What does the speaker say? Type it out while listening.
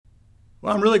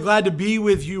Well, I'm really glad to be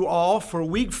with you all for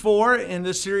week 4 in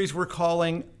this series we're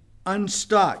calling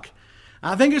Unstuck.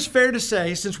 I think it's fair to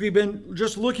say, since we've been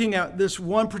just looking at this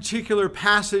one particular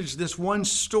passage, this one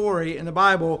story in the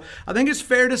Bible, I think it's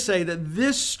fair to say that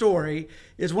this story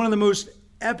is one of the most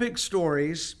epic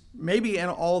stories, maybe in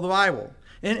all the Bible.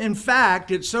 And in fact,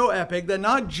 it's so epic that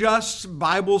not just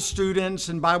Bible students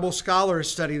and Bible scholars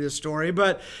study this story,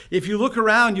 but if you look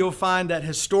around, you'll find that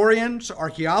historians,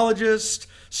 archaeologists,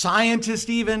 scientists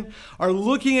even, are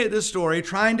looking at this story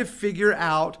trying to figure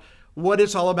out what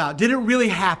it's all about. Did it really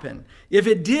happen? If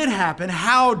it did happen,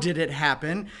 how did it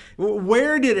happen?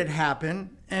 Where did it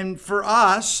happen? And for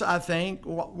us, I think,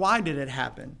 why did it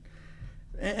happen?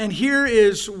 And here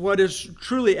is what is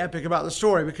truly epic about the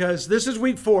story, because this is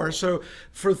week 4. So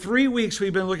for 3 weeks,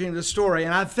 we've been looking at the story.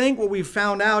 And I think what we've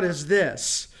found out is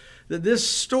this, that this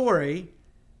story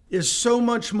is so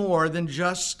much more than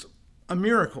just a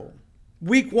miracle.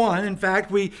 Week 1, in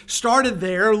fact, we started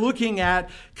there looking at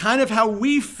kind of how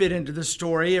we fit into the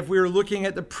story if we were looking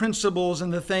at the principles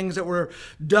and the things that were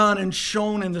done and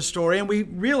shown in the story. And we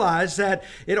realized that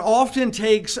it often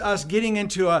takes us getting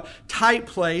into a tight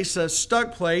place, a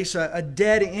stuck place, a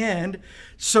dead end,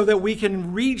 so that we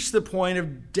can reach the point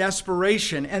of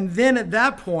desperation. And then at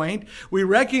that point, we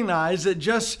recognize that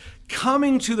just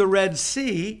coming to the Red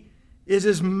Sea is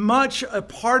as much a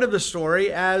part of the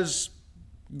story as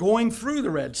going through the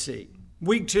Red Sea.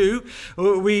 Week 2,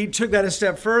 we took that a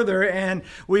step further and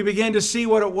we began to see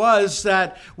what it was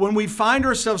that when we find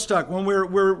ourselves stuck, when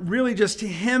we're really just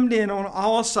hemmed in on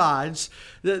all sides,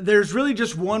 there's really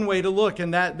just one way to look,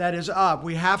 and that is up.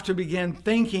 We have to begin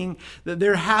thinking that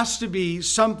there has to be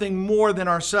something more than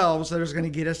ourselves that is going to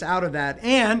get us out of that.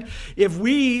 And if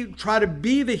we try to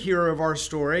be the hero of our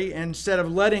story instead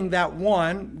of letting that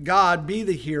one, God, be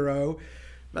the hero,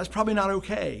 that's probably not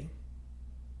okay.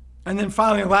 And then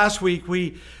finally, last week,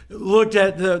 we looked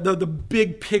at the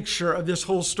big picture of this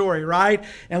whole story, right?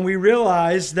 And we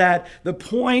realized that the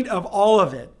point of all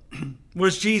of it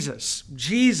was Jesus.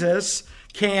 Jesus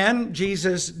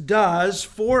does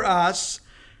for us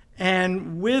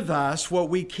and with us what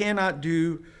we cannot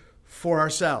do for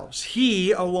ourselves.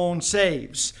 He alone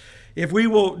saves. If we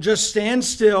will just stand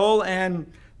still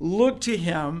and look to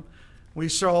him, we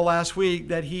saw last week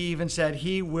that he even said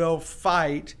he will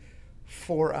fight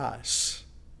for us.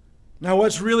 Now,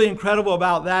 what's really incredible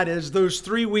about that is those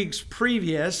 3 weeks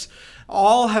previous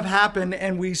all have happened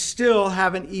and we still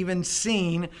haven't even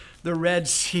seen the Red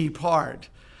Sea part.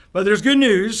 But there's good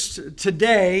news.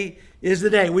 Today is the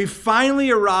day. We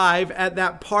finally arrive at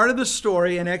that part of the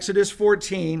story in Exodus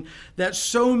 14 that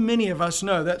so many of us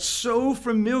know, that's so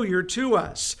familiar to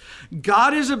us.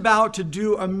 God is about to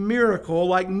do a miracle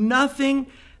like nothing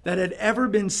that had ever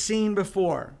been seen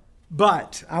before.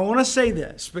 But I want to say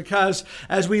this because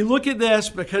as we look at this,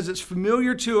 because it's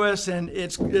familiar to us and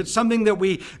it's something that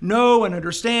we know and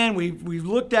understand, we've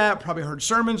looked at, probably heard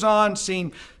sermons on,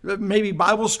 seen maybe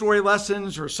Bible story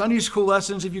lessons or Sunday school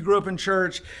lessons if you grew up in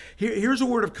church. Here's a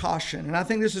word of caution, and I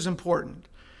think this is important.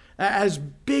 As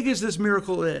big as this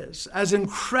miracle is, as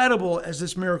incredible as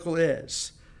this miracle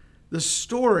is, the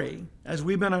story, as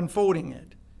we've been unfolding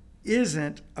it,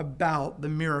 isn't about the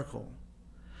miracle.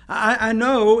 I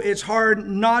know it's hard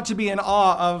not to be in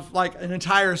awe of like an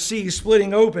entire sea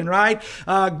splitting open, right?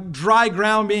 Dry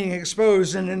ground being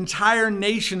exposed and an entire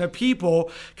nation of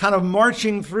people kind of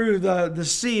marching through the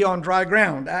sea on dry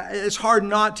ground. It's hard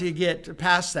not to get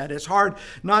past that. It's hard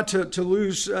not to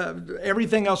lose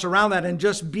everything else around that and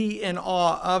just be in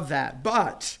awe of that.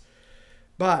 But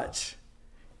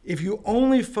if you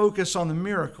only focus on the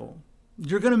miracle,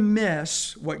 you're going to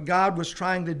miss what God was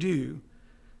trying to do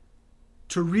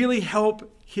to really help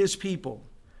his people.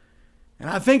 And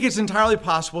I think it's entirely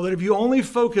possible that if you only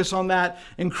focus on that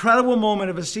incredible moment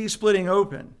of a sea splitting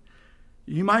open,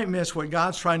 you might miss what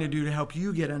God's trying to do to help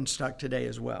you get unstuck today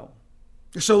as well.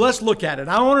 So let's look at it.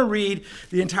 I want to read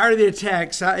the entirety of the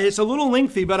text. It's a little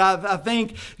lengthy, but I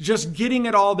think just getting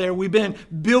it all there, we've been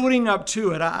building up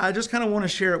to it. I just kind of want to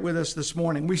share it with us this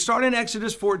morning. We start in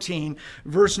Exodus 14,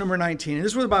 verse number 19. And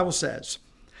this is what the Bible says.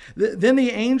 Then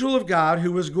the angel of God,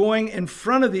 who was going in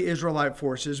front of the Israelite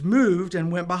forces, moved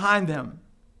and went behind them.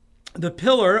 The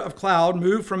pillar of cloud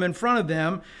moved from in front of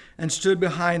them and stood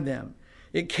behind them.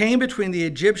 It came between the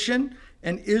Egyptian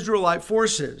and Israelite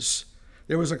forces.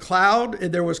 There was cloud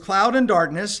and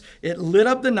darkness. It lit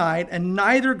up the night, and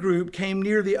neither group came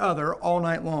near the other all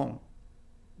night long.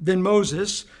 Then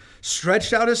Moses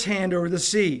stretched out his hand over the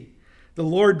sea. The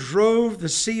Lord drove the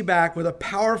sea back with a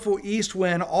powerful east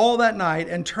wind all that night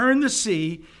and turned the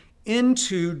sea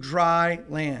into dry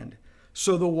land.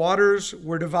 So the waters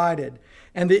were divided.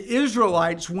 And the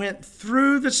Israelites went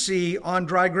through the sea on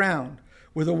dry ground,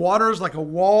 with the waters like a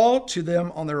wall to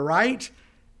them on their right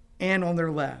and on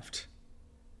their left.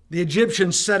 The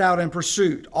Egyptians set out in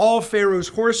pursuit, all Pharaoh's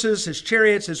horses, his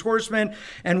chariots, his horsemen,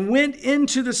 and went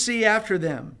into the sea after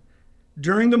them.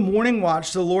 During the morning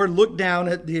watch, the Lord looked down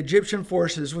at the Egyptian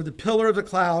forces with a pillar of the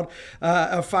cloud,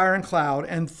 of fire and cloud,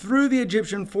 and threw the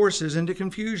Egyptian forces into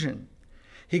confusion.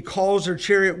 He caused their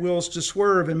chariot wheels to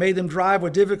swerve and made them drive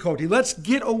with difficulty. Let's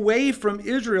get away from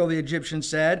Israel, the Egyptians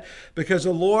said, because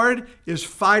the Lord is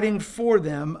fighting for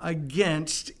them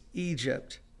against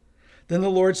Egypt. Then the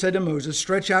Lord said to Moses,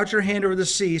 stretch out your hand over the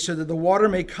sea so that the water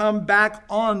may come back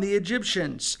on the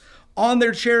Egyptians, on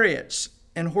their chariots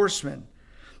and horsemen.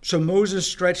 So Moses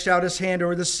stretched out his hand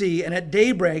over the sea, and at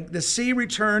daybreak the sea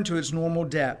returned to its normal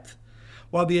depth.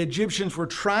 While the Egyptians were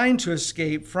trying to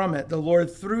escape from it, the Lord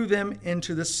threw them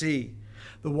into the sea.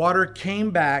 The water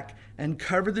came back and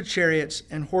covered the chariots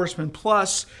and horsemen,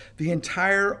 plus the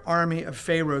entire army of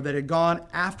Pharaoh that had gone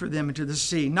after them into the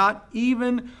sea. Not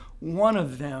even one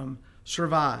of them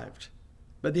survived.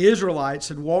 But the Israelites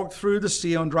had walked through the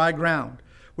sea on dry ground,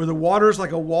 with the waters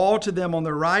like a wall to them on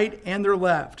their right and their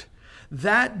left.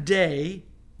 That day,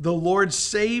 the Lord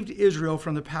saved Israel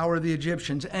from the power of the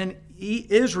Egyptians, and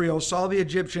Israel saw the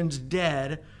Egyptians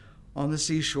dead on the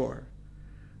seashore.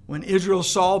 When Israel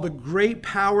saw the great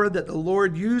power that the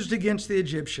Lord used against the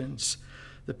Egyptians,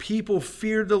 the people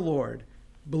feared the Lord,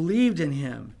 believed in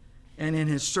him, and in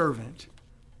his servant,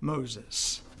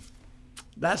 Moses.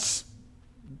 That's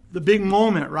the big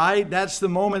moment, right? That's the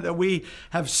moment that we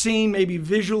have seen maybe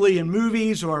visually in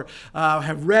movies or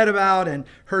have read about and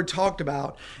heard talked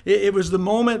about. It was the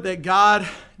moment that God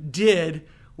did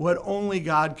what only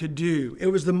God could do. It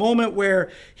was the moment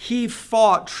where he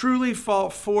truly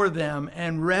fought for them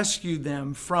and rescued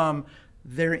them from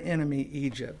their enemy,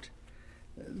 Egypt.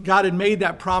 God had made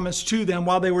that promise to them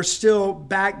while they were still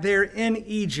back there in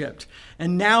Egypt.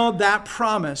 And now that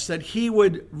promise that he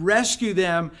would rescue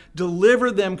them,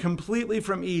 deliver them completely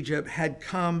from Egypt had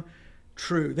come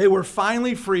true. They were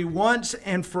finally free once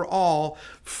and for all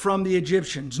from the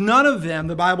Egyptians. None of them,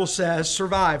 the Bible says,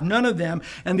 survived. None of them.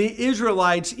 And the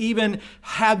Israelites even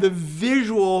had the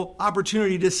visual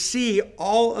opportunity to see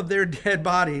all of their dead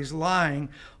bodies lying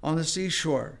on the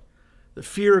seashore. The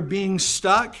fear of being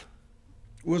stuck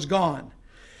was gone.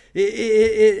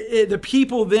 The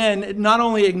people then not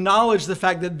only acknowledged the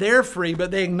fact that they're free,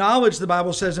 but they acknowledged, the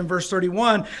Bible says in verse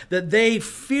 31, that they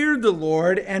feared the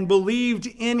Lord and believed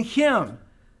in him.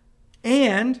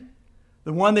 And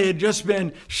the one they had just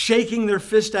been shaking their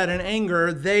fist at in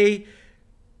anger, they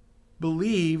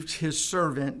believed his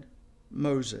servant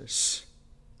Moses.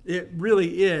 It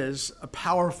really is a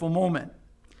powerful moment.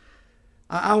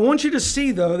 I want you to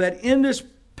see, though, that in this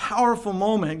powerful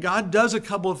moment, God does a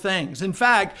couple of things. In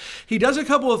fact, he does a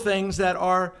couple of things that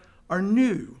are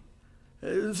new.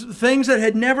 Things that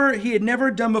he had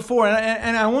never done before.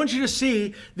 And I want you to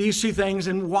see these two things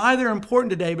and why they're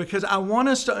important today, because I want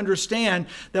us to understand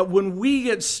that when we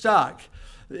get stuck,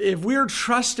 if we're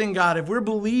trusting God, if we're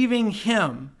believing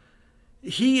him,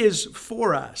 he is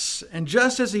for us. And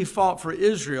just as he fought for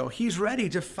Israel, he's ready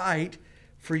to fight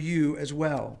for you as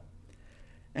well.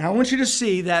 And I want you to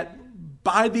see that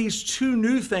by these two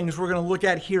new things we're going to look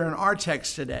at here in our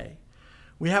text today,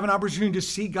 we have an opportunity to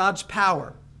see God's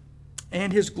power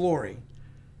and his glory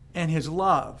and his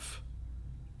love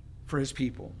for his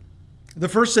people. The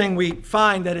first thing we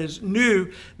find that is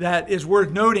new, that is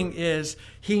worth noting, is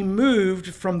he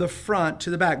moved from the front to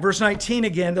the back. Verse 19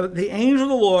 again, the angel of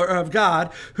the Lord of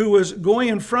God, who was going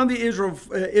in front of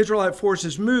the Israelite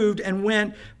forces, moved and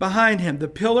went behind him. The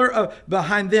pillar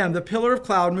of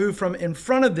cloud moved from in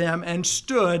front of them and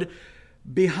stood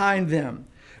behind them.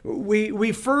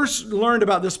 We first learned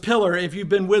about this pillar, if you've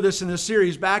been with us in this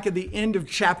series, back at the end of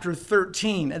chapter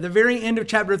 13. At the very end of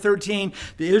chapter 13,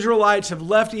 the Israelites have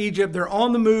left Egypt. They're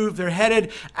on the move. They're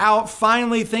headed out,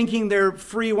 finally thinking they're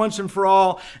free once and for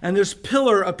all. And this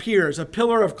pillar appears, a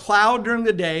pillar of cloud during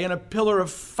the day and a pillar of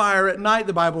fire at night,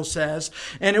 the Bible says.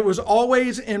 And it was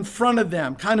always in front of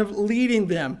them, kind of leading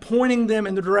them, pointing them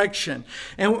in the direction.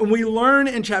 And we learn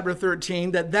in chapter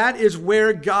 13 that is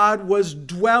where God was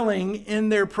dwelling in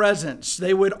their presence.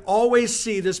 They would always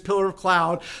see this pillar of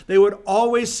cloud. They would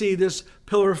always see this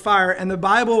pillar of fire. And the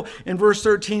Bible in verse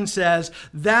 13 says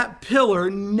that pillar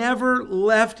never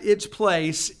left its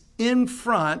place in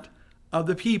front of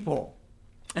the people.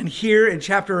 And here in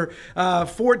chapter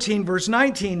 14, verse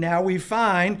 19, now we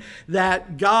find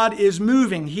that God is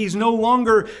moving. He's no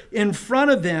longer in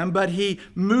front of them, but he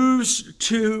moves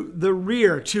to the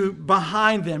rear, to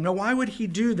behind them. Now, why would he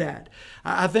do that?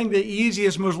 I think the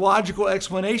easiest, most logical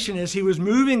explanation is he was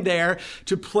moving there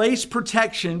to place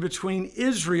protection between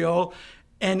Israel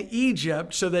and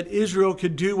Egypt so that Israel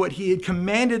could do what he had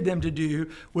commanded them to do,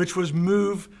 which was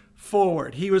move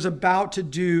forward. He was about to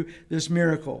do this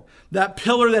miracle. That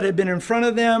pillar that had been in front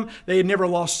of them, they had never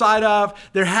lost sight of.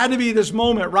 There had to be this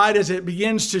moment, right, as it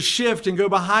begins to shift and go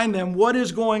behind them. What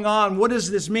is going on? What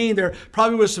does this mean? There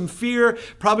probably was some fear,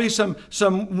 probably some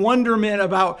wonderment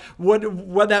about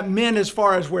what that meant as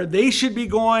far as where they should be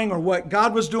going or what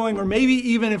God was doing, or maybe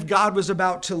even if God was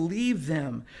about to leave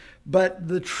them. But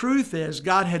the truth is,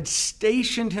 God had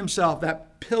stationed himself,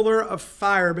 that pillar of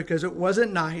fire, because it was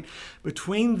at night,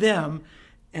 between them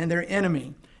and their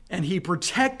enemy. And he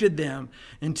protected them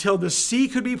until the sea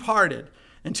could be parted,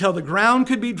 until the ground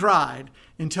could be dried,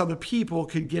 until the people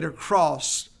could get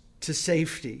across to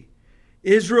safety.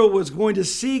 Israel was going to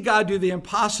see God do the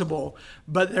impossible,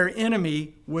 but their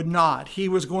enemy would not. He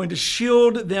was going to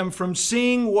shield them from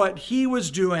seeing what he was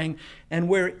doing and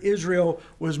where Israel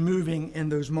was moving in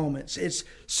those moments. It's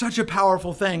such a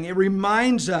powerful thing. It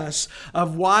reminds us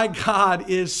of why God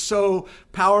is so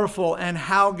powerful and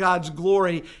how God's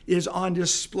glory is on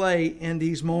display in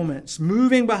these moments.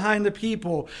 Moving behind the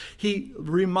people, he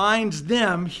reminds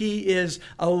them he is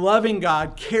a loving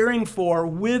God, caring for,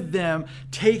 with them,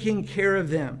 taking care of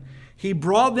them. He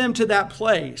brought them to that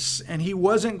place, and he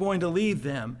wasn't going to leave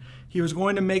them. He was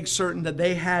going to make certain that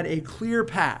they had a clear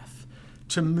path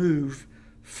to move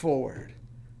forward.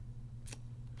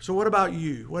 So what about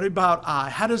you? What about I?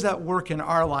 How does that work in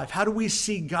our life? How do we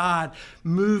see God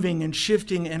moving and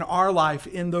shifting in our life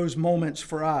in those moments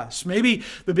for us? Maybe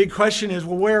the big question is,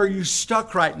 well, where are you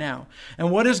stuck right now? And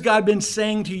what has God been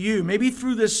saying to you? Maybe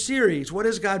through this series, what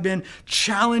has God been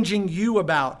challenging you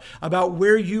about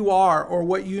where you are or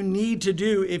what you need to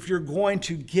do if you're going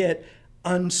to get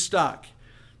unstuck?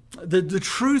 The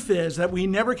truth is that we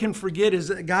never can forget is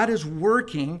that God is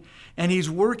working, and he's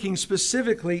working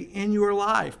specifically in your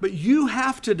life. But you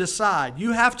have to decide.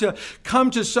 You have to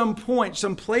come to some point,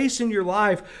 some place in your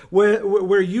life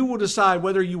where you will decide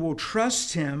whether you will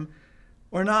trust him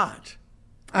or not.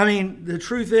 I mean, the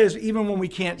truth is, even when we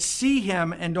can't see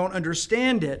him and don't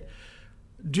understand it,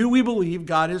 do we believe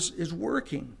God is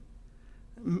working?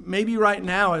 Maybe right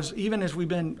now, even as we've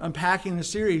been unpacking the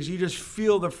series, you just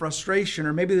feel the frustration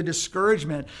or maybe the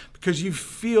discouragement because you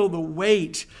feel the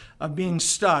weight of being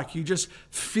stuck. You just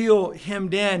feel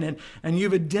hemmed in and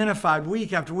you've identified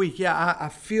week after week, I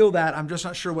feel that. I'm just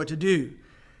not sure what to do.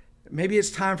 Maybe it's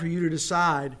time for you to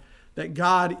decide that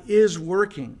God is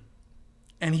working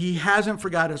and he hasn't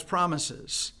forgot his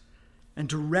promises, and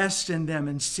to rest in them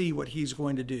and see what he's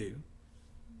going to do.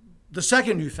 The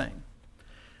second new thing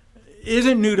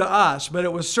isn't new to us, but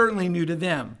it was certainly new to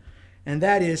them. And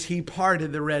that is, he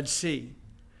parted the Red Sea.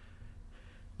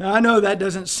 Now, I know that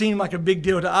doesn't seem like a big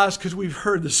deal to us because we've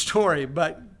heard the story,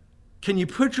 but can you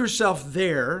put yourself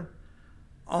there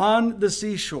on the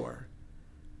seashore,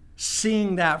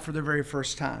 seeing that for the very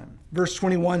first time? Verse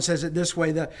 21 says it this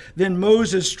way, then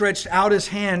Moses stretched out his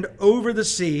hand over the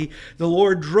sea. The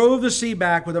Lord drove the sea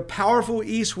back with a powerful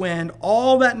east wind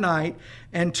all that night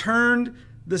and turned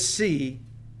the sea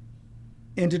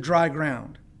into dry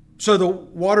ground. So the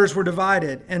waters were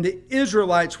divided, and the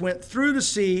Israelites went through the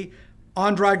sea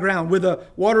on dry ground, with the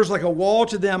waters like a wall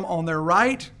to them on their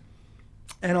right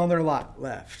and on their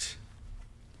left.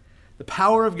 The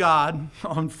power of God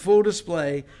on full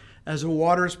display as the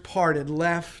waters parted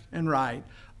left and right,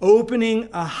 opening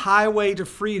a highway to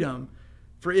freedom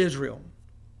for Israel.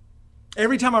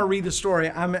 Every time I read the story,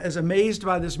 I'm as amazed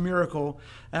by this miracle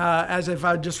as if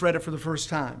I just read it for the first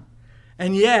time.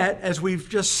 And yet, as we've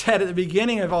just said at the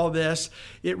beginning of all this,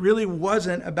 it really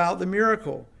wasn't about the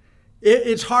miracle.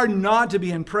 It's hard not to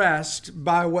be impressed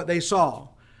by what they saw.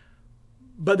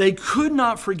 But they could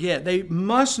not forget, they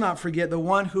must not forget the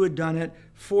one who had done it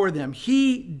for them.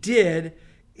 He did,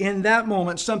 in that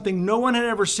moment, something no one had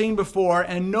ever seen before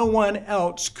and no one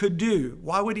else could do.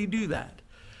 Why would he do that?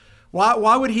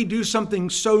 Why would he do something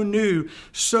so new,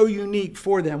 so unique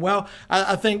for them? Well,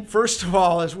 I think, first of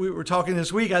all, as we were talking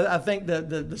this week, I think that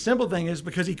the simple thing is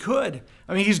because he could.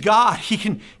 I mean, he's God. He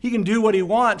can do what he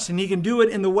wants, and he can do it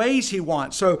in the ways he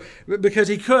wants. So, because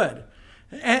he could.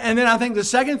 And then I think the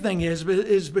second thing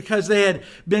is because they had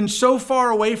been so far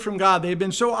away from God. They had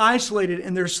been so isolated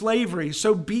in their slavery,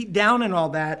 so beat down and all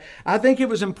that. I think it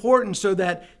was important so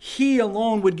that he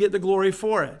alone would get the glory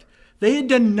for it. They had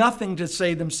done nothing to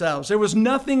save themselves. There was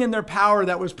nothing in their power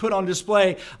that was put on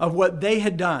display of what they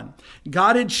had done.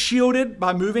 God had shielded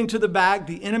by moving to the back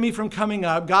the enemy from coming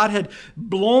up. God had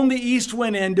blown the east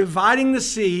wind in, dividing the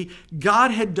sea. God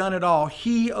had done it all.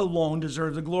 He alone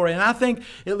deserved the glory. And I think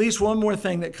at least one more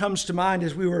thing that comes to mind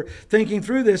as we were thinking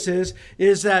through this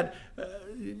is that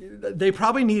they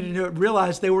probably needed to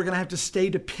realize they were going to have to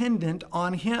stay dependent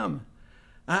on Him.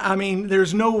 I mean,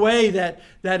 there's no way that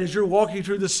as you're walking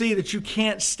through the sea that you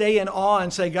can't stay in awe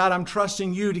and say, God, I'm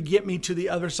trusting you to get me to the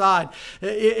other side.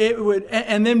 It would,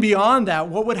 and then beyond that,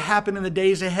 what would happen in the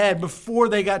days ahead before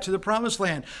they got to the promised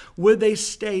land? Would they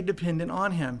stay dependent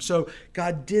on Him? So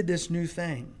God did this new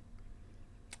thing.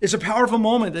 It's a powerful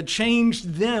moment that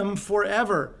changed them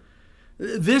forever.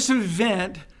 This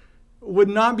event would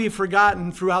not be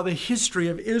forgotten throughout the history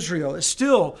of Israel. It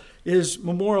still is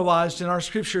memorialized in our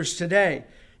scriptures today.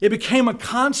 It became a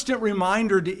constant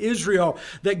reminder to Israel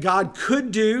that God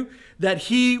could do, that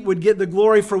He would get the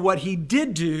glory for what He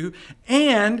did do,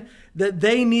 and that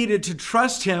they needed to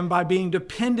trust Him by being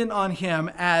dependent on Him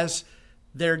as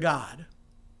their God.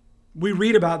 We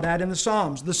read about that in the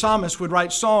Psalms. The psalmist would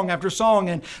write song after song,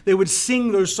 and they would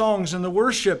sing those songs in the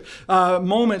worship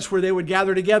moments where they would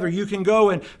gather together. You can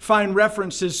go and find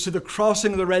references to the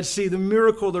crossing of the Red Sea, the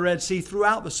miracle of the Red Sea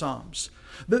throughout the Psalms.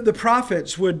 The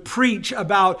prophets would preach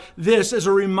about this as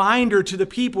a reminder to the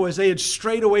people as they had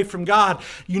strayed away from God.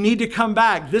 You need to come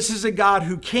back. This is a God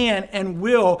who can and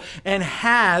will and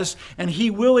has, and He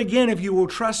will again if you will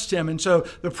trust Him. And so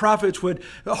the prophets would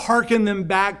hearken them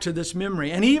back to this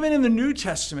memory. And even in the New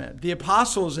Testament, the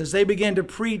apostles, as they began to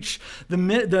preach the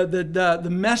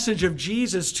message of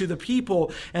Jesus to the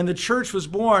people and the church was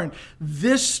born,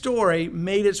 this story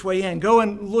made its way in. Go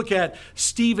and look at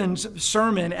Stephen's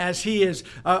sermon as he is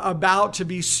about to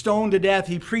be stoned to death.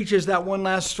 He preaches that one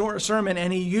last sermon,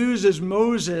 and he uses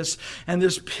Moses and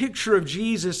this picture of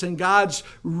Jesus and God's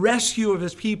rescue of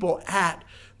His people at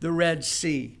the Red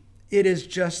Sea. It is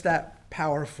just that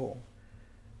powerful.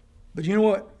 But you know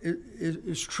what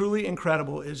is truly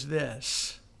incredible is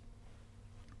this.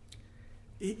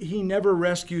 He never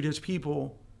rescued His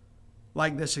people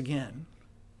like this again.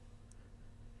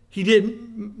 He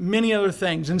did many other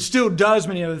things and still does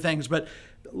many other things, but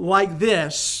like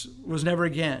this was never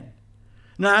again.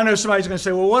 Now, I know somebody's going to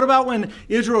say, well, what about when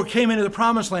Israel came into the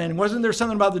promised land? Wasn't there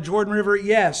something about the Jordan River?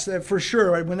 Yes, for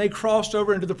sure. When they crossed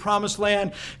over into the promised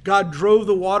land, God drove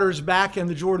the waters back in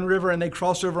the Jordan River and they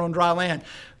crossed over on dry land.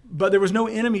 But there was no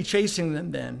enemy chasing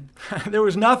them then. There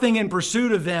was nothing in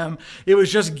pursuit of them. It was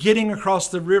just getting across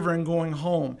the river and going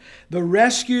home. The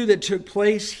rescue that took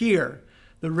place here,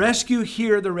 the rescue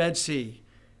here at the Red Sea,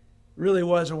 really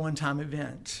was a one-time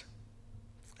event.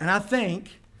 And I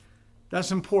think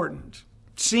that's important.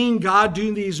 Seeing God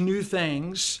do these new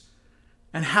things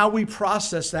and how we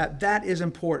process that is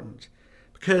important.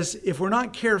 Because if we're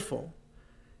not careful,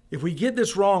 if we get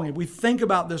this wrong, if we think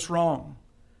about this wrong,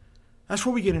 that's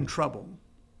where we get in trouble.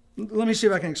 Let me see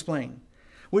if I can explain.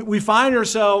 We find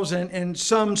ourselves in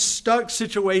some stuck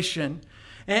situation,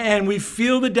 and we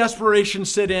feel the desperation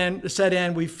set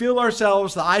in. We feel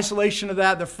ourselves, the isolation of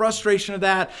that, the frustration of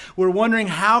that. We're wondering,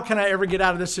 how can I ever get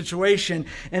out of this situation?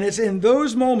 And it's in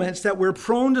those moments that we're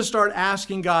prone to start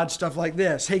asking God stuff like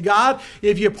this. Hey, God,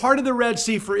 if you parted the Red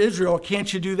Sea for Israel,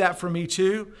 can't you do that for me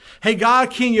too? Hey,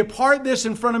 God, can you part this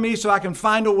in front of me so I can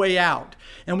find a way out?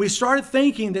 And we start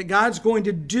thinking that God's going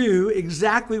to do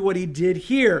exactly what He did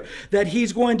here, that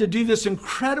He's going to do this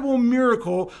incredible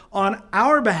miracle on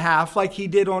our behalf like He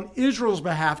did on Israel's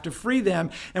behalf to free them.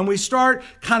 And we start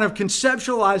kind of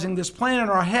conceptualizing this plan in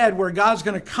our head where God's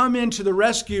going to come into the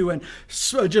rescue and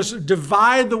just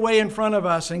divide the way in front of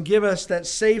us and give us that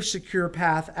safe, secure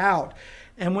path out.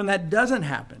 And when that doesn't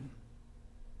happen,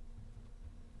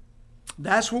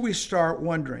 that's where we start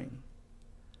wondering,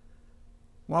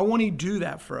 why won't He do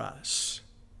that for us?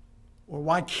 Or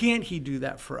why can't He do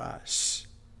that for us?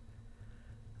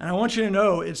 And I want you to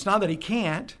know, it's not that He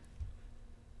can't.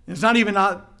 It's not even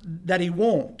not that He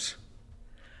won't.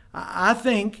 I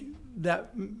think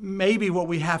that maybe what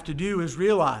we have to do is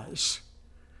realize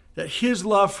that His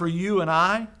love for you and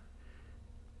I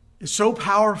is so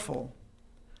powerful.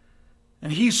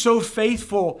 And He's so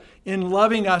faithful in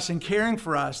loving us and caring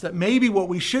for us that maybe what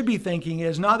we should be thinking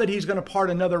is not that He's going to part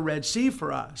another Red Sea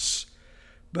for us,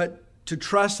 but to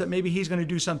trust that maybe He's going to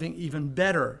do something even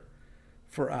better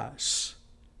for us.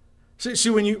 See,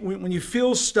 when you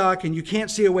feel stuck and you can't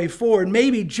see a way forward,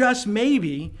 maybe, just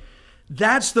maybe,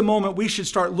 that's the moment we should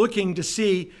start looking to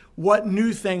see what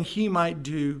new thing He might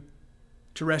do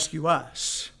to rescue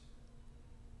us.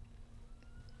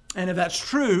 And if that's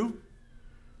true,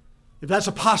 if that's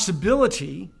a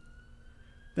possibility,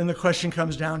 then the question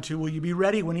comes down to, will you be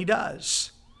ready when he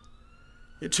does?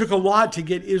 It took a lot to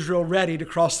get Israel ready to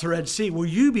cross the Red Sea. Will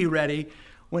you be ready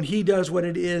when he does what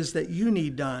it is that you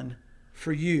need done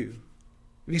for you?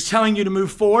 If he's telling you to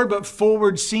move forward, but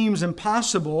forward seems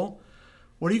impossible,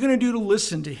 what are you going to do to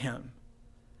listen to him?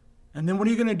 And then what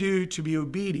are you going to do to be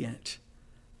obedient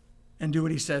and do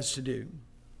what he says to do?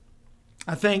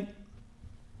 I think,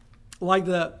 like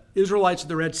the Israelites at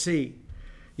the Red Sea,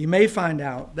 you may find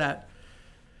out that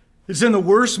it's in the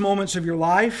worst moments of your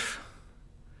life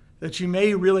that you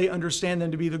may really understand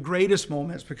them to be the greatest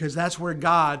moments, because that's where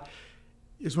God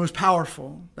is most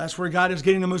powerful. That's where God is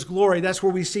getting the most glory. That's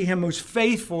where we see him most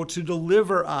faithful to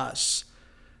deliver us,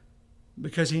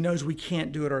 because he knows we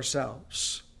can't do it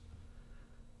ourselves.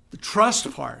 The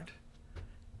trust part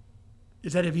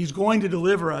is that if he's going to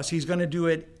deliver us, he's going to do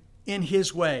it in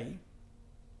his way.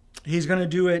 He's going to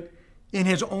do it in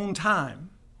his own time.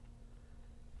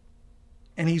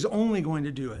 And he's only going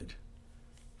to do it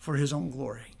for his own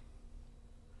glory.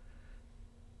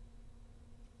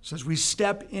 So as we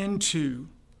step into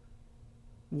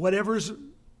whatever's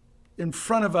in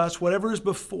front of us, whatever is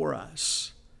before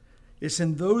us, it's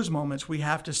in those moments we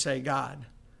have to say, God,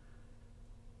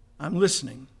 I'm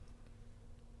listening.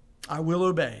 I will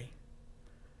obey,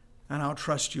 and I'll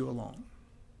trust you alone.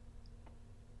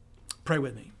 Pray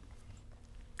with me.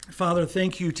 Father,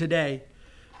 thank you today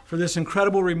for this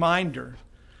incredible reminder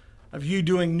of you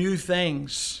doing new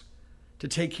things to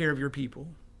take care of your people.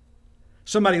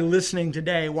 Somebody listening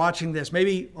today, watching this,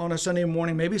 maybe on a Sunday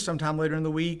morning, maybe sometime later in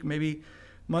the week, maybe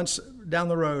months down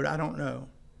the road, I don't know,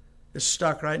 is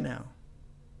stuck right now.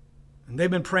 And they've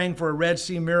been praying for a Red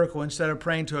Sea miracle instead of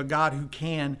praying to a God who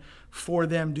can, for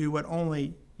them, do what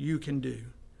only you can do.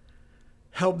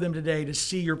 Help them today to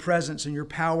see your presence and your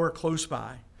power close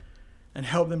by, and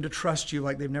help them to trust you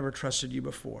like they've never trusted you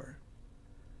before.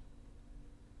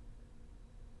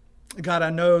 God,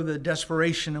 I know the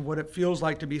desperation of what it feels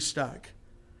like to be stuck.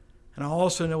 And I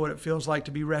also know what it feels like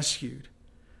to be rescued,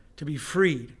 to be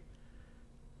freed.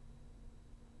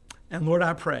 And Lord,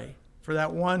 I pray for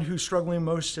that one who's struggling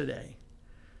most today,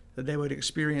 that they would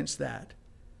experience that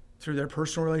through their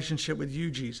personal relationship with you,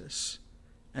 Jesus,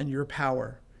 and your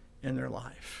power in their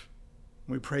life.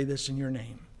 We pray this in your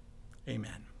name.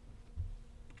 Amen.